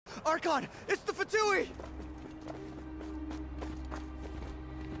Archon, it's the fatui!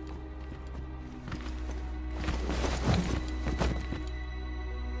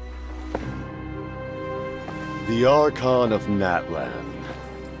 The Archon of Natlan.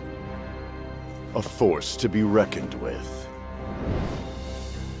 A force to be reckoned with.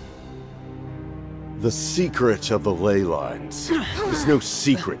 The secret of the ley lines is no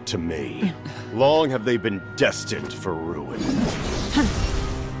secret to me. Long have they been destined for ruin.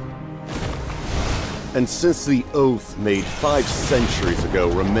 And since the oath made 5 centuries ago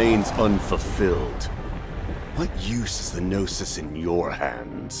remains unfulfilled, what use is the Gnosis in your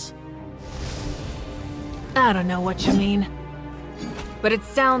hands? I don't know what you mean. But it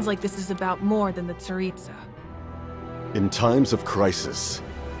sounds like this is about more than the Tsaritsa. In times of crisis,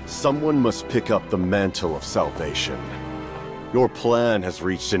 someone must pick up the mantle of salvation. Your plan has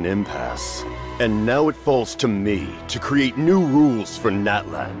reached an impasse, and now it falls to me to create new rules for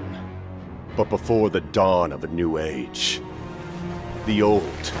Natlan. But before the dawn of a new age, the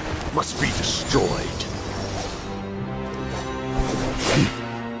old must be destroyed.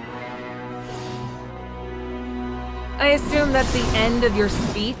 I assume that's the end of your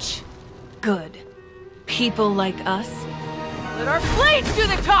speech? Good. People like us. Let our blades do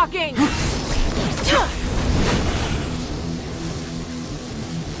the talking!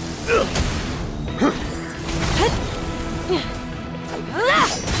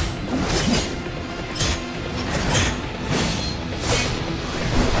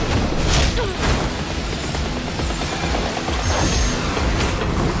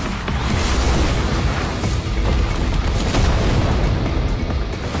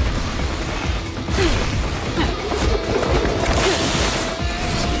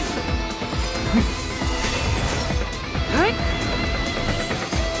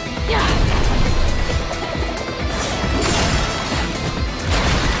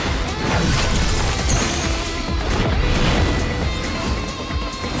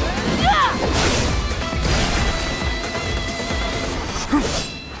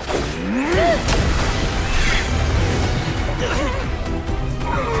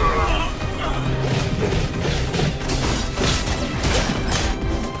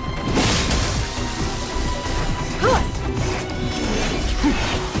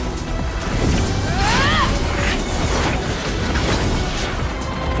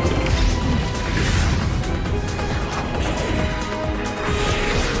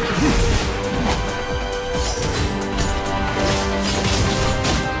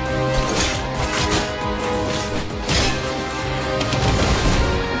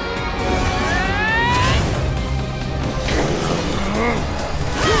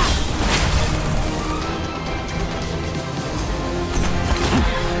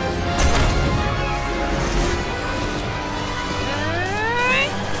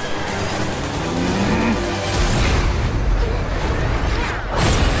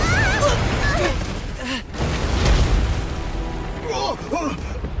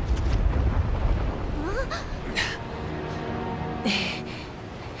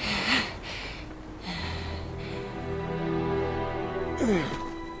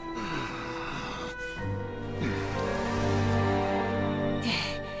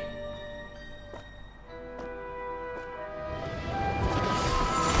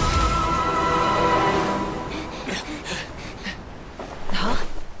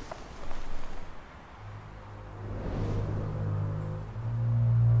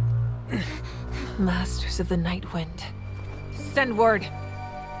 Masters of the Night Wind. Send word.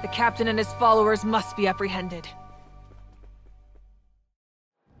 The captain and his followers must be apprehended.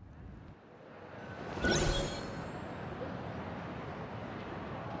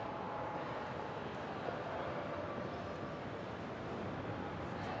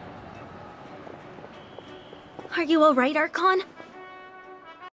 Are you alright, Archon?